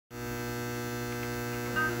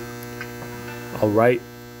All right.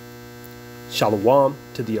 Shalom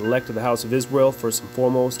to the elect of the house of Israel. First and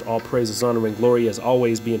foremost, all praises, honor, and glory as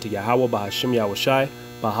always be unto Yahweh, Bahashem Yahushai,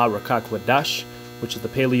 Baharakak Ladash, which is the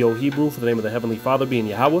Paleo Hebrew for the name of the Heavenly Father being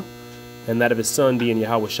Yahweh, and that of his Son being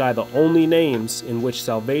Yahushai, the only names in which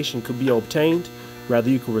salvation could be obtained. Rather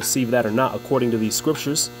you can receive that or not according to these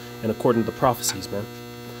scriptures and according to the prophecies, man.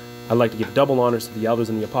 I'd like to give double honors to the elders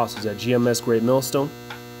and the apostles at GMS Great Millstone,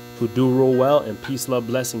 who do rule well, and peace, love,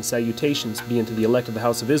 blessings, salutations be unto the elect of the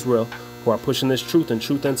house of Israel, who are pushing this truth and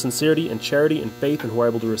sincerity and charity and faith, and who are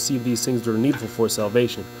able to receive these things that are needful for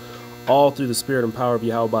salvation, all through the spirit and power of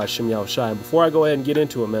Yahweh Bahashem Yahushai. And before I go ahead and get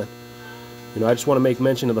into it, man, I just want to make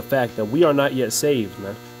mention of the fact that we are not yet saved,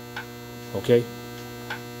 man. Okay?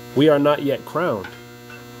 We are not yet crowned.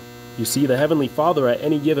 You see, the Heavenly Father at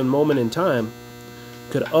any given moment in time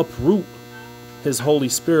could uproot his Holy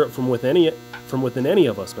Spirit from within any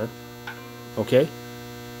of us, man. Okay?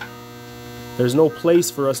 There's no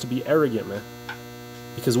place for us to be arrogant, man,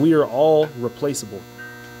 because we are all replaceable.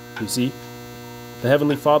 You see, the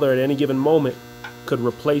Heavenly Father at any given moment could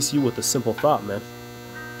replace you with a simple thought, man.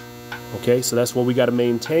 Okay, so that's what we got to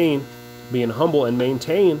maintain, being humble, and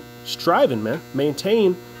maintain striving, man.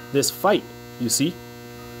 Maintain this fight, you see,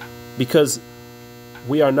 because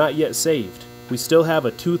we are not yet saved. We still have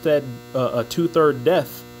a two-third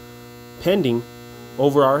death pending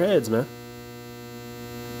over our heads, man.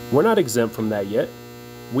 We're not exempt from that yet.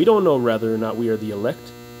 We don't know whether or not we are the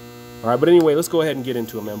elect. All right, but anyway, let's go ahead and get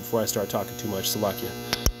into it, man, before I start talking too much. Salakia.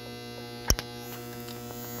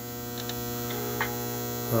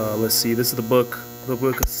 Let's see. This is the book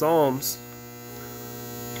of Psalms,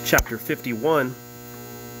 chapter 51,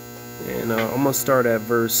 and I'm gonna start at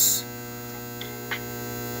verse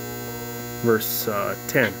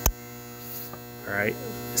 10. All right.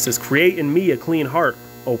 It says, "Create in me a clean heart,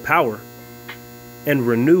 O power, and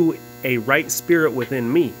renew a right spirit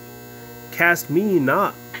within me. Cast me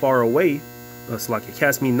not far away,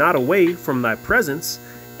 cast me not away from thy presence,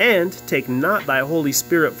 and take not thy Holy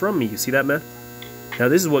Spirit from me." You see that, man? Now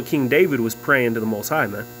this is what King David was praying to the Most High,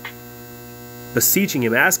 man. Beseeching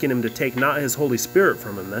him, asking him to take not his Holy Spirit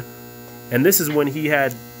from him, man. And this is when he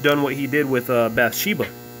had done what he did with Bathsheba.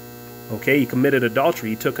 Okay, he committed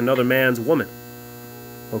adultery. He took another man's woman.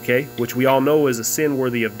 Okay, which we all know is a sin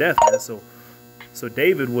worthy of death, man. So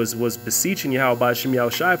David was beseeching Yahweh Bahashem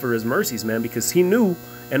Yahushai for his mercies, man, because he knew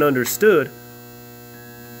and understood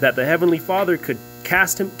that the Heavenly Father could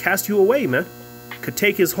cast you away, man. Could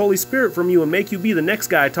take his Holy Spirit from you and make you be the next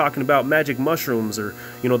guy talking about magic mushrooms, or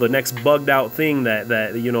the next bugged out thing that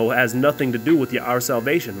has nothing to do with our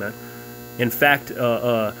salvation, man. In fact,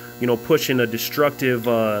 pushing a destructive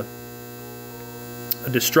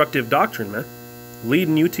doctrine, man,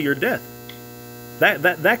 leading you to your death.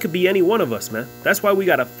 That could be any one of us, man. That's why we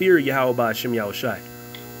gotta fear Yahweh Bahashem Yahushai.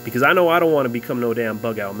 Because I know I don't want to become no damn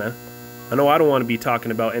bug out, man. I know I don't want to be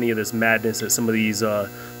talking about any of this madness that some of these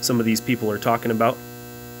people are talking about.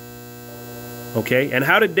 Okay, and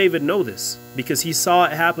how did David know this? Because he saw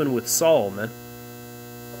it happen with Saul, man.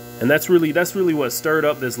 And that's really what stirred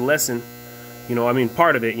up this lesson.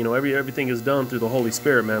 Part of it, everything is done through the Holy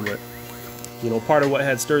Spirit, man, but part of what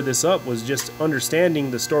had stirred this up was just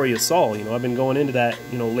understanding the story of Saul. I've been going into that,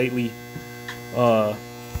 lately, and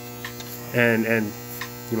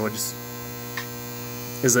it just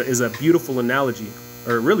is a beautiful analogy,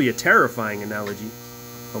 or really a terrifying analogy,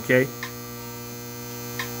 okay?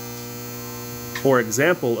 For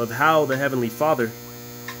example of how the Heavenly Father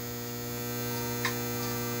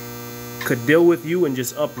could deal with you and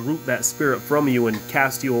just uproot that spirit from you and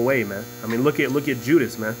cast you away, man. I mean, look at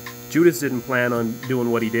Judas, man. Judas didn't plan on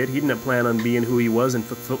doing what he did. He didn't plan on being who he was and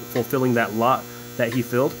fulfilling that lot that he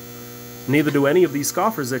filled. Neither do any of these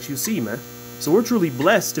scoffers that you see, man. So we're truly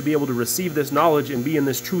blessed to be able to receive this knowledge and be in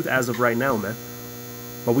this truth as of right now, man.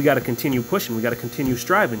 But we got to continue pushing. We got to continue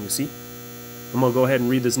striving, you see. I'm going to go ahead and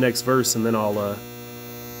read this next verse, and then I'll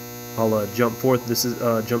jump forth. This is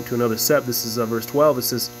jump to another step. This is verse 12. It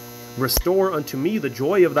says, "Restore unto me the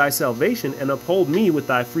joy of thy salvation, and uphold me with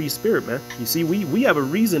thy free spirit," man. You see, we have a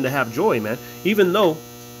reason to have joy, man. Even though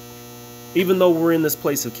we're in this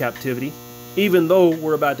place of captivity, even though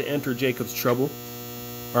we're about to enter Jacob's trouble,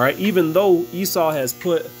 all right, even though Esau has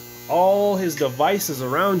put all his devices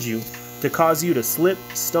around you to cause you to slip,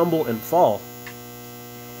 stumble, and fall,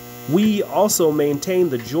 we also maintain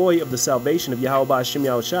the joy of the salvation of Yahweh Bahashem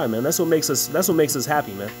Yahushai, man. That's what makes us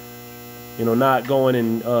happy, man. Not going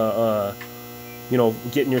and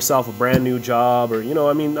getting yourself a brand new job, or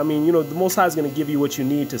the Most High is going to give you what you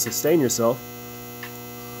need to sustain yourself.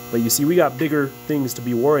 But you see, we got bigger things to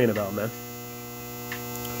be worrying about, man.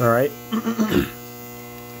 All right.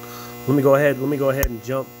 Let me go ahead and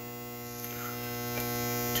jump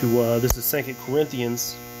to this is 2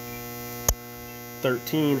 Corinthians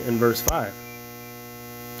 13 and verse 5.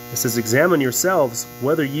 It says, examine yourselves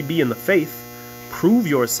whether ye be in the faith, prove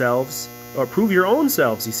yourselves, or prove your own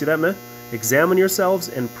selves. You see that, man? Examine yourselves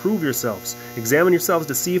and prove yourselves. Examine yourselves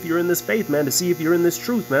to see if you're in this faith, man, to see if you're in this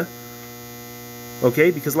truth, man. Okay,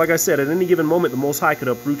 because like I said, at any given moment, the Most High could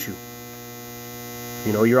uproot you.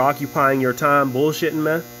 You know, you're occupying your time bullshitting,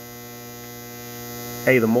 man.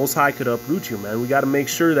 Hey, the Most High could uproot you, man. We got to make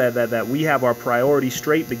sure that we have our priorities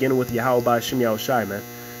straight, beginning with Yahweh B'Hashem Yahushai, man.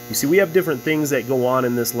 You see, we have different things that go on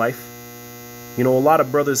in this life. You know, a lot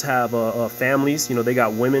of brothers have families. You know, they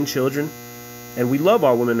got women, children. And we love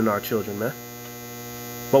our women and our children, man.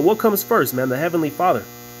 But what comes first, man? The Heavenly Father.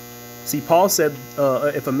 See, Paul said,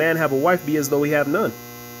 if a man have a wife, be as though he have none.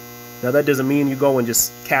 Now, that doesn't mean you go and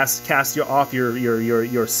just cast off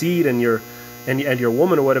your seed and your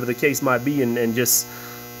woman or whatever the case might be, and just,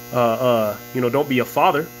 you know, don't be a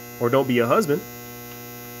father or don't be a husband.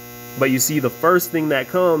 But you see, the first thing that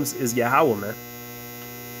comes is Yahweh, man.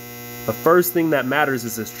 The first thing that matters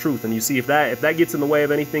is this truth. And you see, if that gets in the way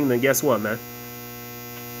of anything, then guess what, man?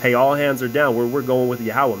 Hey, all hands are down. We're going with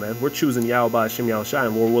Yahweh, man. We're choosing Yahweh B'Hashem Yahushai,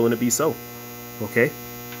 and we're willing to be so. Okay?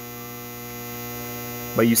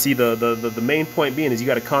 But you see, the main point being is you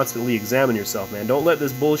got to constantly examine yourself, man. Don't let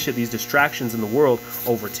this bullshit, these distractions in the world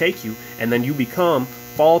overtake you, and then you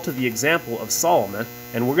fall to the example of Saul, man.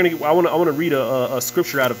 And I want to read a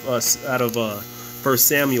scripture out of 1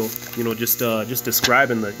 Samuel, you know, just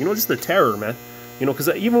describing just the terror, man. You know, because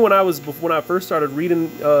even when I first started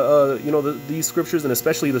reading, you know, these scriptures, and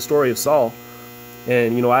especially the story of Saul,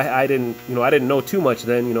 and you know, I didn't know too much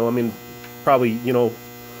then. You know, I mean, probably, you know,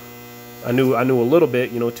 I knew a little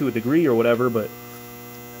bit, you know, to a degree or whatever. But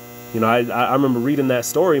you know, I remember reading that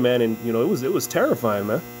story, man, and you know, it was terrifying,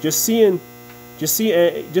 man. Just seeing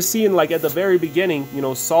like at the very beginning, you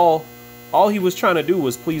know, Saul, all he was trying to do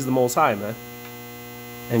was please the Most High, man.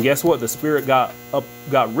 And guess what? The spirit got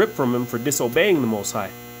ripped from him for disobeying the Most High.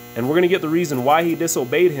 And we're going to get the reason why he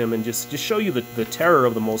disobeyed him, and just show you the terror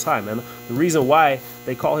of the Most High, man. The reason why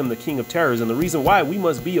they call him the King of Terrors, and the reason why we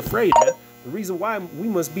must be afraid, man. The reason why we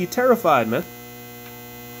must be terrified, man.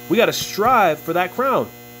 We got to strive for that crown.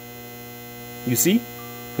 You see?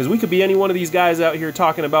 Because we could be any one of these guys out here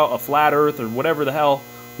talking about a flat earth or whatever the hell,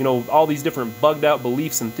 you know, all these different bugged out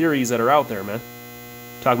beliefs and theories that are out there, man.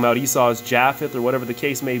 Talking about Esau's Japheth or whatever the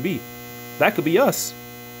case may be. That could be us.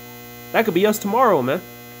 That could be us tomorrow, man.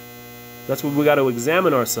 That's what we got to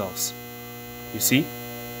examine ourselves. You see?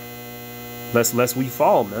 Lest we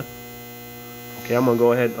fall, man. Okay, I'm going to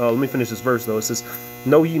go ahead. Let me finish this verse, though. It says,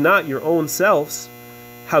 know ye not your own selves,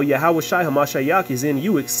 how Yahweh Shai HaMashiach is in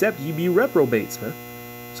you, except ye be reprobates, man.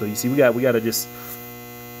 So you see, we got to just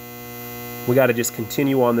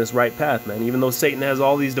continue on this right path, man. Even though Satan has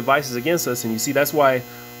all these devices against us, and you see, that's why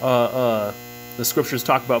the scriptures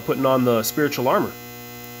talk about putting on the spiritual armor,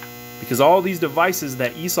 because all these devices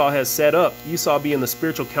that Esau has set up, Esau being the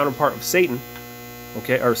spiritual counterpart of Satan,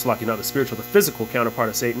 okay, or Slaki, not the spiritual, the physical counterpart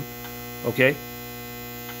of Satan, okay.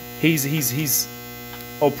 He's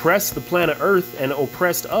oppressed the planet Earth and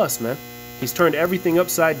oppressed us, man. He's turned everything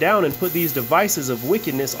upside down and put these devices of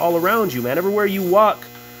wickedness all around you, man. Everywhere you walk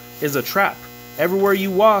is a trap. Everywhere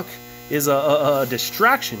you walk is a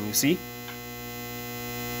distraction, you see.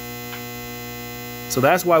 So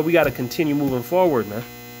that's why we got to continue moving forward, man.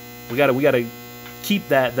 We got to keep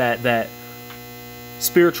that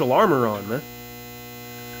spiritual armor on, man.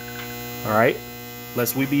 All right,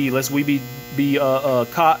 lest we be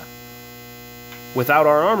caught without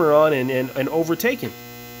our armor on and overtaken.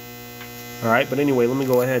 All right, but anyway, let me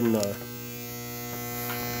go ahead and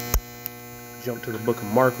jump to the book of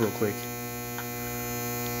Mark real quick.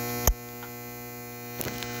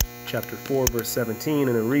 Chapter 4, verse 17,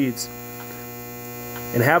 and it reads,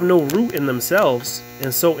 and have no root in themselves,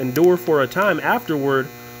 and so endure for a time afterward,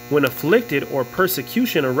 when afflicted or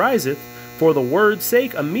persecution ariseth, for the word's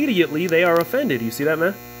sake, immediately they are offended. You see that,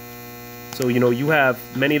 man? So, you know, you have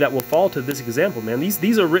many that will fall to this example, man.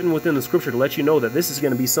 These are written within the scripture to let you know that this is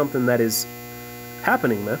going to be something that is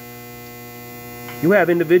happening, man. You have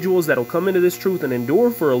individuals that will come into this truth and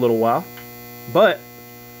endure for a little while, but,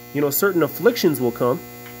 you know, certain afflictions will come,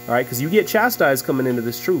 all right, because you get chastised coming into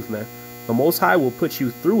this truth, man. The Most High will put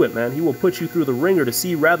you through it, man. He will put you through the ringer to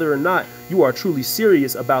see whether or not you are truly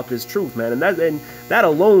serious about this truth, man. And that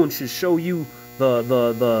alone should show you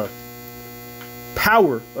the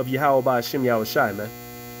power of Yahweh B'Hashem Yahushai, man.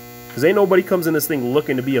 Because ain't nobody comes in this thing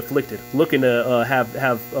looking to be afflicted, looking to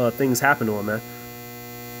have things happen to them, man.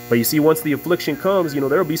 But you see, once the affliction comes, you know,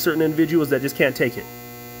 there will be certain individuals that just can't take it.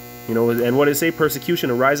 You know, and what does it say?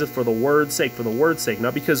 Persecution ariseth for the word's sake,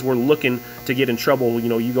 not because we're looking to get in trouble. You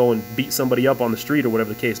know, you go and beat somebody up on the street or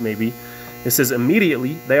whatever the case may be. It says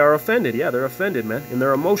immediately they are offended. Yeah, they're offended, man, in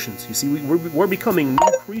their emotions. You see, we're becoming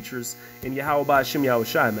new creatures in Yahweh B'Hashem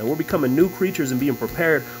Yahushai, man. We're becoming new creatures and being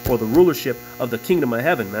prepared for the rulership of the kingdom of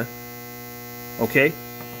heaven, man. Okay?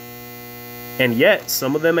 And yet,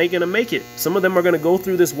 some of them ain't going to make it. Some of them are going to go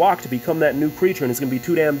through this walk to become that new creature, and it's going to be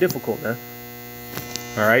too damn difficult, man.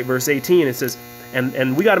 All right, verse 18, it says,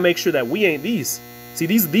 and we got to make sure that we ain't these. See,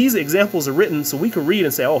 these examples are written so we can read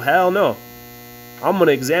and say, oh, hell no. I'm going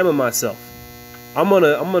to examine myself. I'm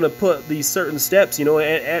gonna put these certain steps, you know,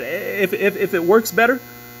 and if it works better,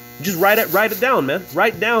 just write it down, man.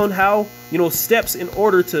 Write down how, you know, steps in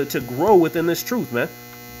order to grow within this truth, man.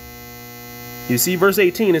 You see, verse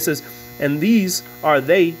 18, it says, and these are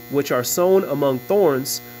they which are sown among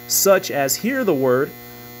thorns, such as hear the word,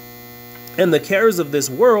 and the cares of this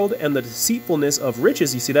world and the deceitfulness of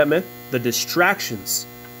riches. You see that, man? The distractions,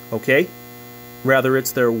 okay? Rather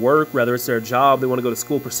it's their work, rather it's their job, they want to go to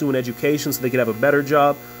school, pursue an education so they can have a better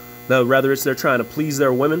job. Rather it's they're trying to please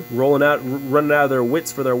their women, running out of their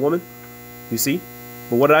wits for their woman. You see?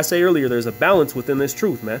 But what did I say earlier? There's a balance within this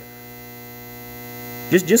truth, man.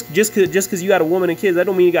 Just because you got a woman and kids, that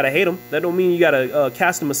don't mean you got to hate them. That don't mean you got to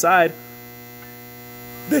cast them aside.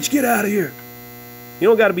 Bitch, get out of here. You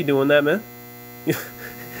don't got to be doing that, man. You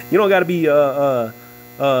don't got to be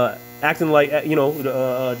acting like, you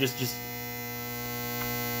know, just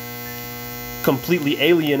completely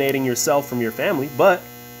alienating yourself from your family. But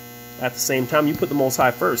at the same time, you put the Most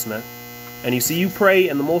High first, man. And you see, you pray,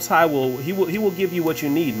 and the Most High will give you what you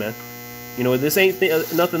need, man. You know, this ain't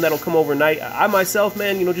nothing that'll come overnight. I myself,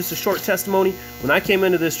 man, you know, just a short testimony. When I came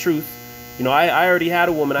into this truth, you know, I already had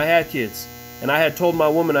a woman, I had kids, and I had told my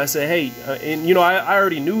woman, I said, hey, and you know, I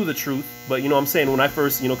already knew the truth, but you know, I'm saying when I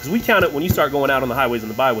first, you know, because we count it when you start going out on the highways and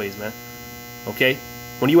the byways, man. Okay,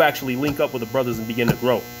 when you actually link up with the brothers and begin to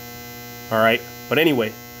grow. All right, but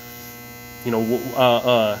anyway, you know,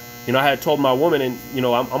 I had told my woman, and you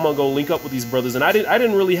know, I'm gonna go link up with these brothers, and I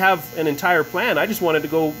didn't really have an entire plan. I just wanted to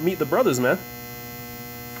go meet the brothers, man.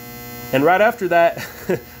 And right after that,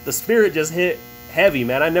 the spirit just hit heavy,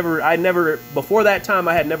 man. I never before that time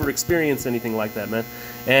I had never experienced anything like that, man.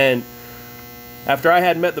 And after I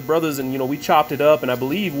had met the brothers, and you know, we chopped it up, and I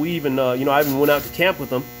believe we even you know, I even went out to camp with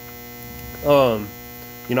them.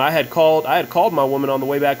 You know, I had called my woman on the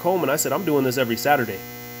way back home, and I said, I'm doing this every Saturday.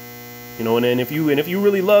 You know, and if you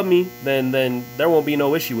really love me, then there won't be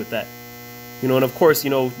no issue with that. You know, and of course, you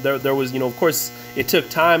know, there was, you know, of course, it took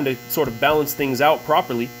time to sort of balance things out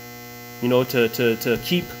properly, you know, to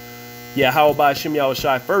keep, yeah, how about Shem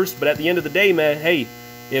Yahushai first. But at the end of the day, man, hey,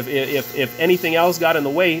 if anything else got in the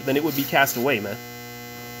way, then it would be cast away, man.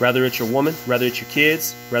 Rather it's your woman, rather it's your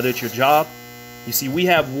kids, rather it's your job. You see, we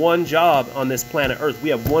have one job on this planet Earth. We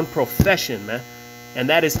have one profession, man. And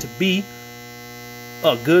that is to be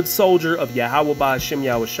a good soldier of Yahweh B'Hashem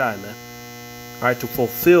Yahushai, man. All right, to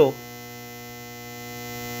fulfill,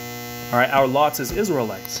 all right, our lots as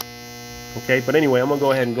Israelites. Okay, but anyway, I'm going to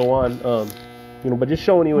go ahead and go on, you know, but just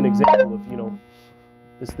showing you an example of, you know,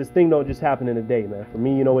 this thing don't just happen in a day, man. For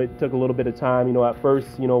me, you know, it took a little bit of time, you know, at first,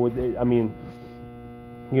 you know, I mean,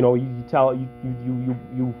 you know,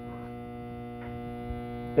 you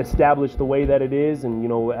establish the way that it is, and you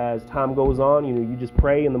know, as time goes on, you know, you just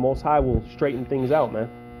pray and the Most High will straighten things out, man.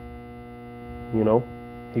 You know,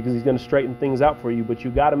 because he's going to straighten things out for you, but you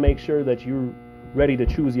got to make sure that you're ready to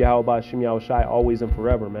choose Yahweh B'Hashem Yahushai always and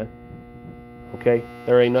forever, man. Okay,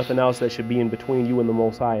 there ain't nothing else that should be in between you and the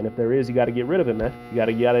Most High, and if there is, you got to get rid of it, man. You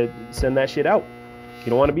gotta send that shit out. You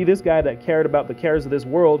don't want to be this guy that cared about the cares of this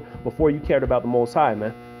world before you cared about the Most High,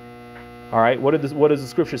 man. All right, what does the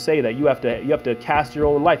scripture say? That you have to cast your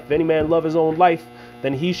own life. If any man love his own life,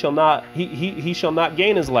 then he shall not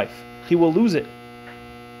gain his life. He will lose it.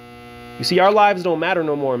 You see, our lives don't matter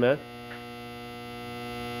no more, man.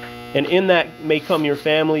 And in that may come your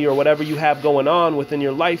family or whatever you have going on within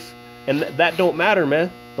your life, and that don't matter, man.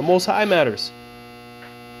 The Most High matters.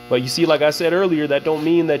 But you see, like I said earlier, that don't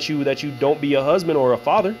mean that you don't be a husband or a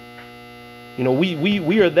father. You know,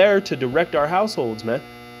 we are there to direct our households, man.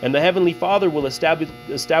 And the Heavenly Father will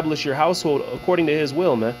establish your household according to His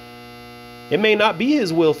will, man. It may not be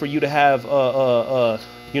His will for you to have,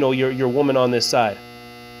 you know, your woman on this side,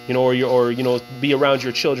 you know, or you know, be around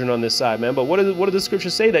your children on this side, man. But what do the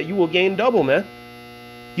scriptures say? That you will gain double, man.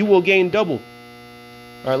 You will gain double.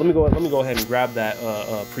 All right, let me go ahead and grab that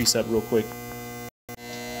precept real quick.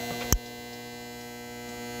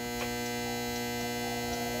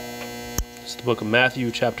 It's the book of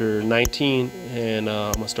Matthew, chapter 19, and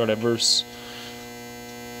I'm going to start at verse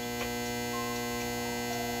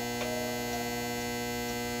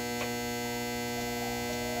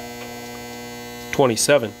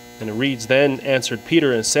 27. And it reads, Then answered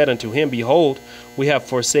Peter and said unto him, Behold, we have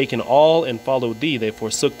forsaken all and followed thee. They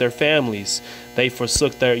forsook their families. They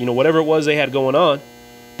forsook their, whatever it was they had going on,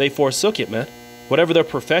 they forsook it, man. Whatever their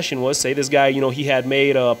profession was, say this guy, he had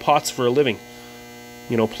made pots for a living,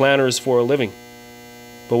 planters for a living.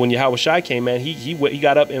 But when Yahushua came, man, he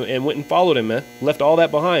got up and went and followed him, man. Left all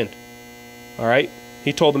that behind. All right?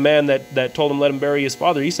 He told the man that told him let him bury his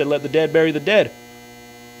father, he said, let the dead bury the dead.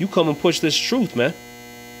 You come and push this truth, man.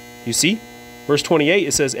 You see? Verse 28,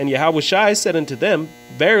 it says, And Yahushua said unto them,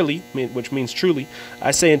 Verily, which means truly,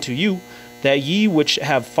 I say unto you, that ye which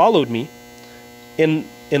have followed me in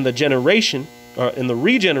the generation, or in the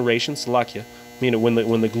regeneration, Salakia, meaning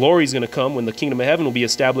when the glory is going to come, when the kingdom of heaven will be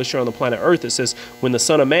established here on the planet earth, it says, When the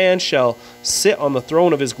Son of Man shall sit on the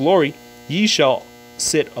throne of his glory, ye shall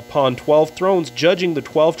sit upon 12 thrones, judging the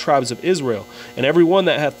 12 tribes of Israel. And every one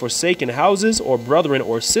that hath forsaken houses, or brethren,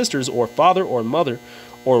 or sisters, or father, or mother,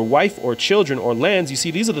 or wife, or children, or lands, you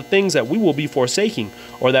see, these are the things that we will be forsaking,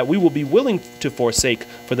 or that we will be willing to forsake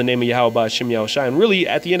for the name of Yahweh Ba'ashem Yahushai. And really,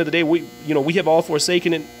 at the end of the day, we have all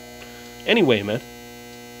forsaken it anyway, man,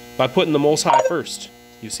 by putting the Most High first.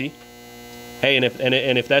 You see, hey, and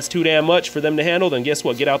if that's too damn much for them to handle, then guess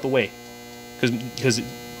what? Get out the way, because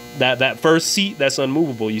that first seat, that's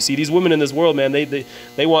unmovable. You see, these women in this world, man, they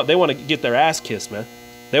want to get their ass kissed, man.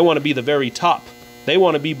 They want to be the very top. They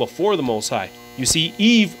want to be before the Most High. You see,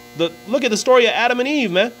 Eve, look at the story of Adam and Eve,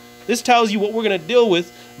 man. This tells you what we're going to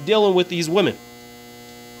dealing with these women.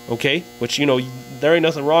 Okay? Which, there ain't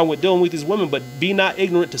nothing wrong with dealing with these women, but be not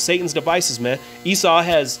ignorant to Satan's devices, man. Esau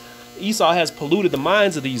has polluted the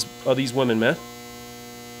minds of these women, man.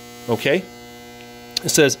 Okay? It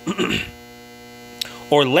says,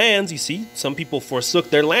 or lands, you see, some people forsook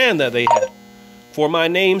their land that they had for my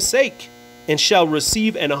name's sake, and shall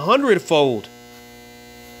receive an 100-fold,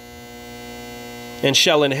 and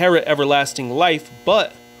shall inherit everlasting life.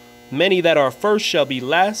 But many that are first shall be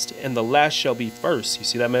last, and the last shall be first. You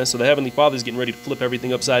see that, man? So the Heavenly Father is getting ready to flip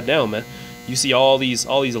everything upside down, man. You see all these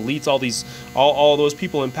elites, all those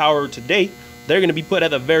people in power today, they're going to be put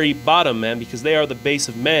at the very bottom, man, because they are the base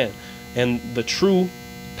of man. And the true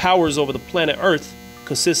powers over the planet Earth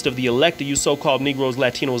consist of the elect of you so-called Negroes,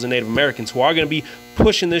 Latinos, and Native Americans, who are going to be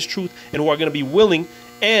pushing this truth and who are going to be willing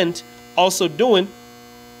and also doing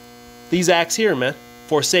these acts here, man.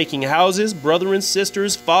 Forsaking houses, brethren,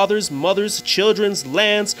 sisters, fathers, mothers, children's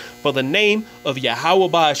lands for the name of Yahweh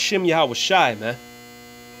Ba'ashem Yahushai, man.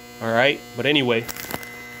 All right, but anyway,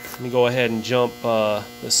 let me go ahead and jump.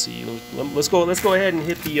 Let's see. Let's go ahead and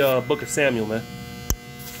hit the book of Samuel, man.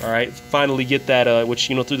 All right, finally get that. Which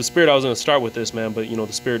through the Spirit I was going to start with this, man, but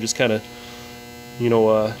the Spirit just kind of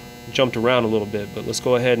jumped around a little bit. But let's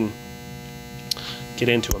go ahead and get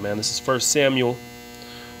into it, man. This is 1 Samuel.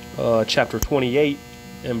 Chapter 28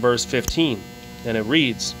 and verse 15, and it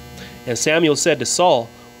reads, And Samuel said to Saul,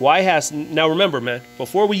 Why hast... Now remember, man,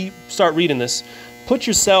 before we start reading this, put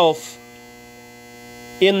yourself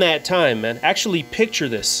in that time, man. Actually picture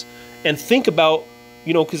this and think about,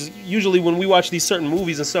 because usually when we watch these certain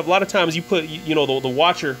movies and stuff, a lot of times you put, the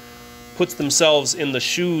watcher puts themselves in the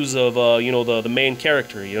shoes of, the main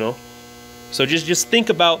character, So just think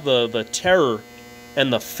about the terror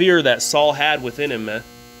and the fear that Saul had within him, man,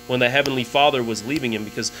 when the Heavenly Father was leaving him.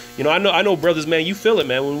 Because, I know, brothers, man, you feel it,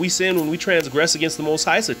 man. When we sin, when we transgress against the Most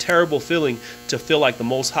High, it's a terrible feeling to feel like the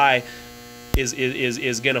Most High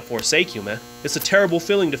is going to forsake you, man. It's a terrible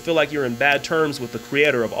feeling to feel like you're in bad terms with the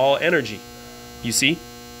Creator of all energy, you see?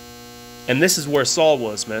 And this is where Saul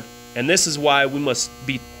was, man. And this is why we must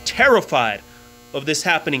be terrified of this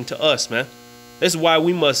happening to us, man. This is why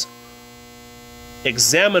we must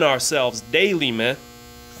examine ourselves daily, man.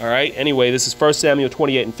 All right. Anyway, this is 1 Samuel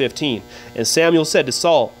 28 and 15. And Samuel said to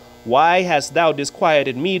Saul, Why hast thou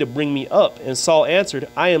disquieted me to bring me up? And Saul answered,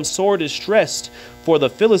 I am sore distressed, for the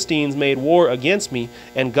Philistines made war against me,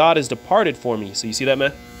 and God is departed for me. So you see that,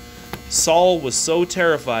 man? Saul was so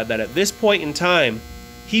terrified that at this point in time,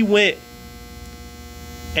 he went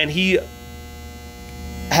and he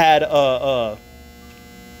had a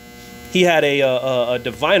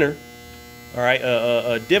diviner, all right,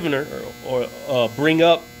 a diviner, or bring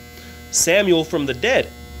up Samuel from the dead.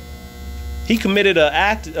 He committed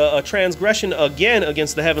a transgression again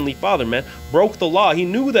against the Heavenly Father, man. Broke the law. He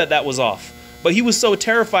knew that was off, but he was so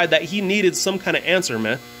terrified that he needed some kind of answer,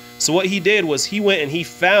 man. So what he did was he went and he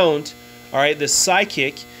found, all right, this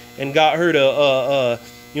psychic and got her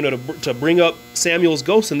to bring up Samuel's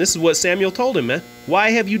ghost. And this is what Samuel told him, man.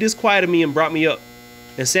 Why have you disquieted me and brought me up?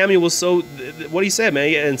 And Samuel was so, what he said,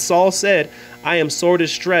 man. And Saul said, I am sore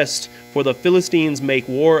distressed, for the Philistines make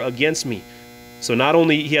war against me. So not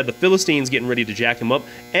only he had the Philistines getting ready to jack him up,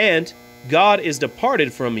 and God is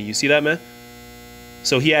departed from me. You see that, man?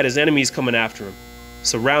 So he had his enemies coming after him,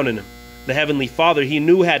 surrounding him. The Heavenly Father he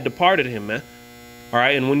knew had departed him, man. All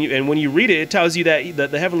right, and when you read it, it tells you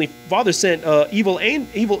that the Heavenly Father sent evil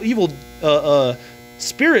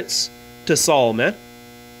spirits to Saul, man.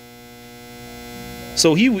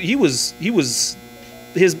 So his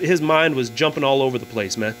mind was jumping all over the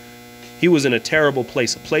place, man. He was in a terrible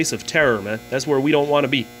place, a place of terror, man. That's where we don't want to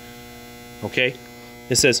be. Okay?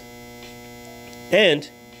 It says, and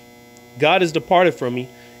God is departed from me,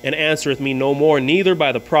 and answereth me no more, neither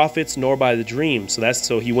by the prophets nor by the dreams.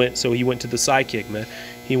 So he went to the sidekick, man.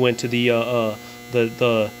 He went to the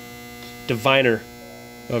diviner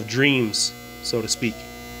of dreams, so to speak.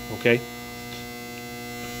 Okay?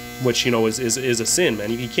 Which, you know, is a sin,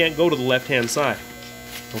 man. You can't go to the left-hand side.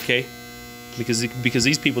 Okay? Because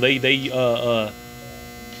these people they're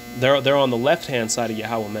on the left-hand side of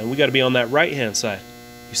Yahweh, man. We got to be on that right-hand side.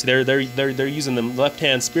 You see, they're using the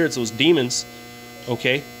left-hand spirits, those demons,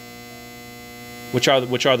 okay, which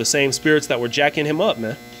are the same spirits that were jacking him up,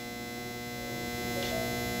 man.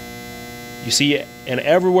 You see, and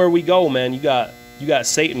everywhere we go, man, you got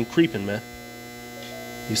Satan creeping, man.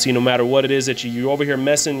 You see, no matter what it is that you're over here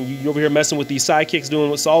messing with these sidekicks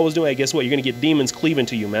doing what Saul was doing. Hey, guess what? You're gonna get demons cleaving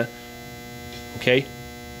to you, man. Okay?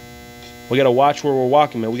 We gotta watch where we're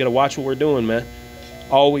walking, man. We gotta watch what we're doing, man.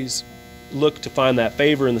 Always look to find that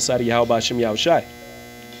favor in the sight of Yahweh Hashem Yahushai.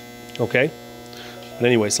 Okay? But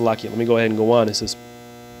anyway, Salakia, let me go ahead and go on. It says,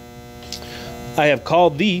 I have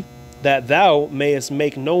called thee that thou mayest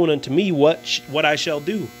make known unto me what I shall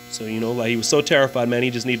do. So, you know, like he was so terrified, man, he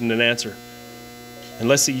just needed an answer.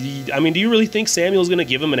 Unless I mean, do you really think Samuel's going to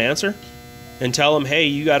give him an answer and tell him, hey,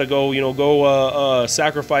 you got to go, you know, go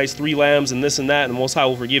sacrifice 3 lambs and this and that, and the Most High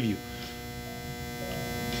will forgive you?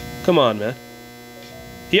 Come on, man.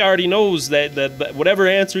 He already knows that whatever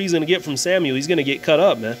answer he's going to get from Samuel, he's going to get cut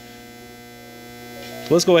up, man.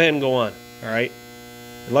 So let's go ahead and go on, all right?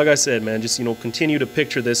 And like I said, man, just, you know, continue to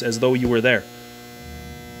picture this as though you were there.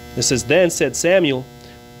 It says, then said Samuel,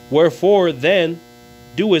 wherefore then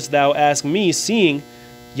doest thou ask me, seeing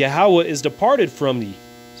Yahweh is departed from thee?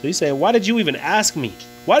 So he's saying, why did you even ask me?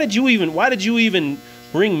 Why did you even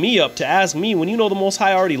bring me up to ask me when you know the Most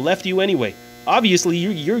High already left you anyway? Obviously,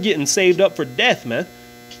 you're getting saved up for death, man.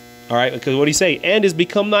 All right, because what do you say? And is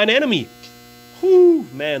become thine enemy. Whoo,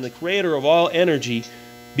 man, the creator of all energy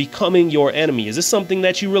becoming your enemy. Is this something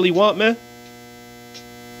that you really want, man?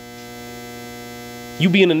 You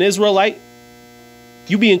being an Israelite,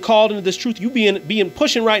 you being called into this truth, you being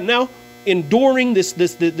pushing right now, enduring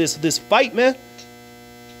this fight, man.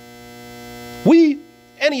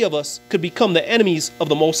 Any of us could become the enemies of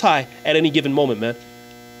the Most High at any given moment, man.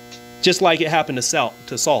 Just like it happened to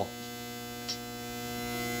Saul.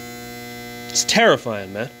 It's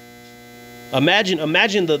terrifying, man.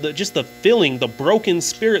 Imagine just the feeling, the broken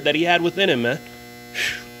spirit that he had within him, man.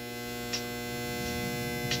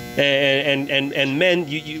 And men,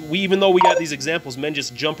 we even though we got these examples, men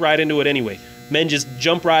just jump right into it anyway. Men just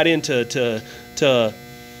jump right into to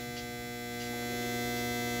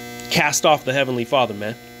cast off the Heavenly Father,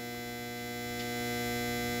 man.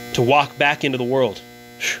 To walk back into the world.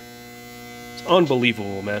 It's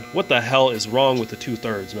unbelievable, man. What the hell is wrong with the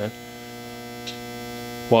 2/3, man?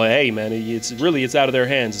 Well, hey, man, it's out of their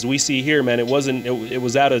hands. As we see here, man, it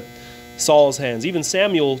was out of Saul's hands. Even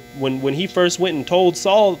Samuel, when he first went and told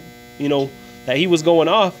Saul, you know, that he was going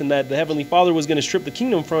off and that the Heavenly Father was going to strip the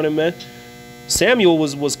kingdom from him, man, Samuel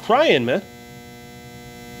was crying, man.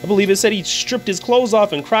 I believe it said he stripped his clothes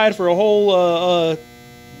off and cried for a whole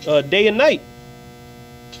day and night.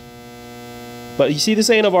 But you see, this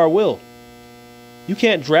ain't of our will. You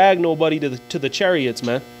can't drag nobody to the chariots,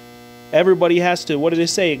 man. Everybody has to, what did it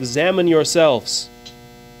say? Examine yourselves.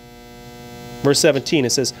 Verse 17, it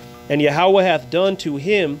says, and Yahweh hath done to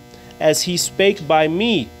him as he spake by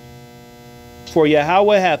me. For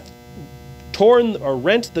Yahweh hath torn or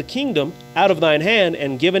rent the kingdom out of thine hand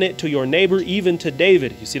and given it to your neighbor, even to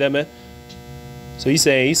David. You see that, man? So he's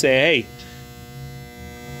saying, hey,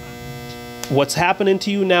 what's happening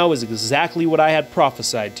to you now is exactly what I had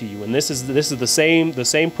prophesied to you. And this is the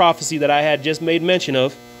same prophecy that I had just made mention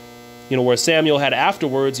of. You know, where Samuel had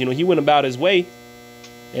afterwards, you know, he went about his way,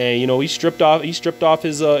 and you know, he stripped off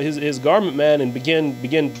his garment, man, and began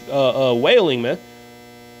wailing, man.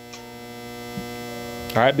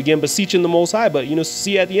 All right, began beseeching the Most High. But you know,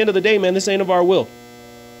 see, at the end of the day, man, this ain't of our will.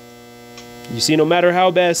 You see, no matter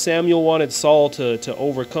how bad Samuel wanted Saul to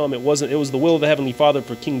overcome, it was the will of the Heavenly Father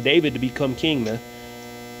for King David to become king, man,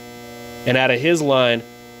 and out of his line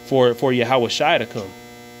for Yahushua to come.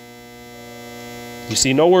 You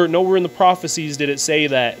see, nowhere in the prophecies did it say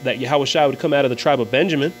that Yahushua would come out of the tribe of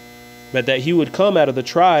Benjamin, but that he would come out of the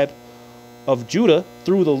tribe of Judah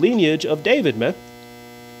through the lineage of David, man.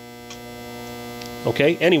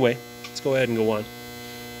 Okay, anyway, let's go ahead and go on.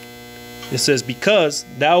 It says, because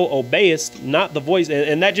thou obeyest not the voice,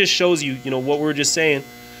 and that just shows you, what we were just saying,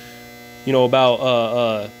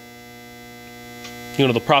 about,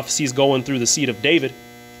 the prophecies going through the seed of David,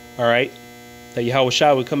 all right, that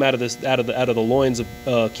Yahushua would come out of the loins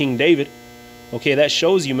of King David. Okay, that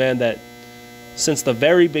shows you, man, that since the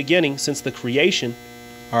very beginning, since the creation,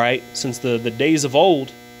 all right, since the days of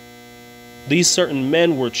old, these certain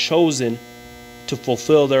men were chosen to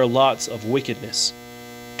fulfill their lots of wickedness,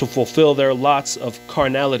 to fulfill their lots of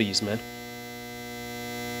carnalities, man.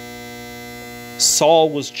 Saul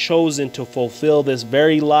was chosen to fulfill this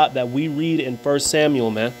very lot that we read in 1 Samuel,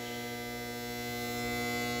 man.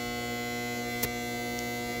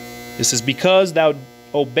 This is because thou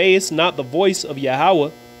obeyest not the voice of Yahweh,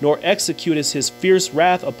 nor executest his fierce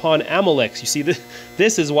wrath upon Amalek. You see,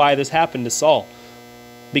 this is why this happened to Saul.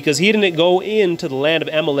 Because he didn't go into the land of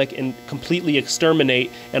Amalek and completely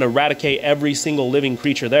exterminate and eradicate every single living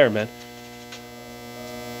creature there, man.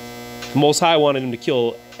 The Most High wanted him to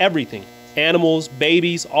kill everything. Animals,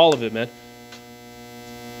 babies, all of it, man.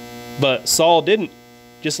 But Saul didn't.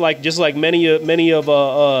 Just like many of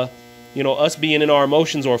us being in our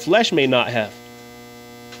emotions or flesh may not have.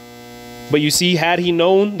 But you see, had he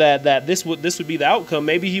known that this would be the outcome,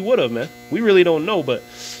 maybe he would have, man. We really don't know, but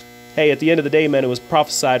hey, at the end of the day, man, it was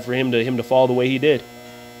prophesied for him to fall the way he did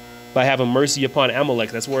by having mercy upon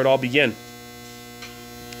Amalek. That's where it all began.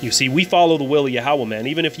 You see, we follow the will of Yahweh, man.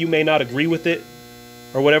 Even if you may not agree with it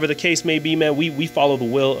or whatever the case may be, man, we follow the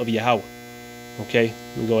will of Yahweh. Okay,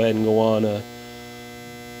 we'll go ahead and go on.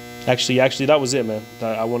 Actually, that was it, man.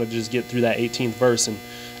 I want to just get through that 18th verse, and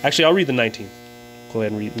actually, I'll read the 19th. Go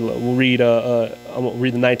ahead and read. We'll read. I'll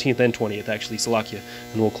read the 19th and 20th, actually, Salakia,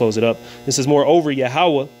 and we'll close it up. This is moreover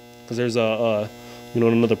Yahweh, because there's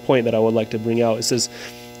another point that I would like to bring out. It says,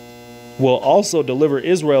 will also deliver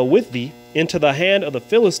Israel with thee into the hand of the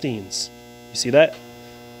Philistines. You see that?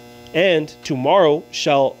 And tomorrow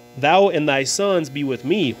shall thou and thy sons be with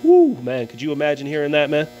me. Whoo, man, could you imagine hearing that,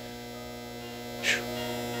 man?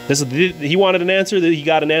 He wanted an answer, that he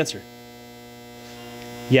got an answer.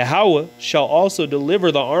 Yahweh shall also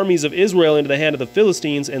deliver the armies of Israel into the hand of the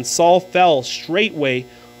Philistines, and Saul fell straightway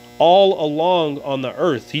all along on the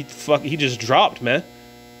earth. He just dropped, man.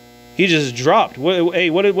 He just dropped. What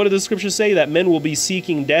did the scriptures say? That men will be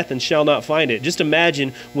seeking death and shall not find it. Just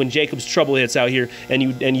imagine when Jacob's trouble hits out here, and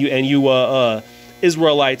you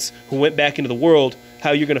Israelites who went back into the world,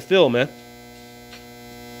 how you're gonna feel, man.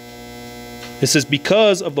 It says,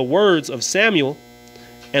 because of the words of Samuel,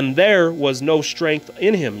 and there was no strength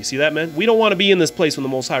in him. You see that, man? We don't want to be in this place when the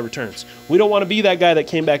Most High returns. We don't want to be that guy that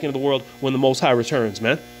came back into the world when the Most High returns,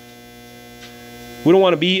 man. We don't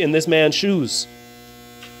want to be in this man's shoes.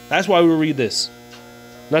 That's why we read this.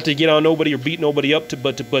 Not to get on nobody or beat nobody up,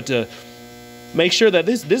 but to make sure that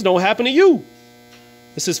this don't happen to you.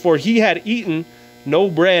 This is for he had eaten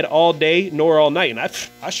no bread all day nor all night. And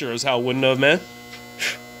I sure as hell wouldn't have, man.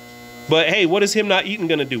 But hey, what is him not eating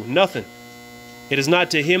going to do? Nothing. It is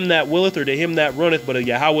not to him that willeth or to him that runneth, but a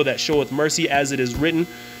Yahweh that showeth mercy, as it is written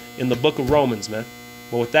in the book of Romans, man.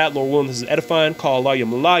 But with that, Lord willing, this is edifying. Call Allah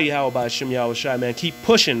Yamala Yahweh by Hashem Yahweh Shai, man. Keep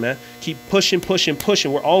pushing, man. Keep pushing, pushing,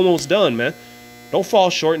 pushing. We're almost done, man. Don't fall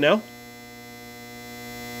short now.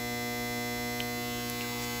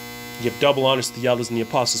 Give double honors to the elders and the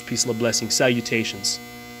apostles. Peace and blessings. Salutations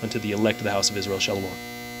unto the elect of the house of Israel. Shalom.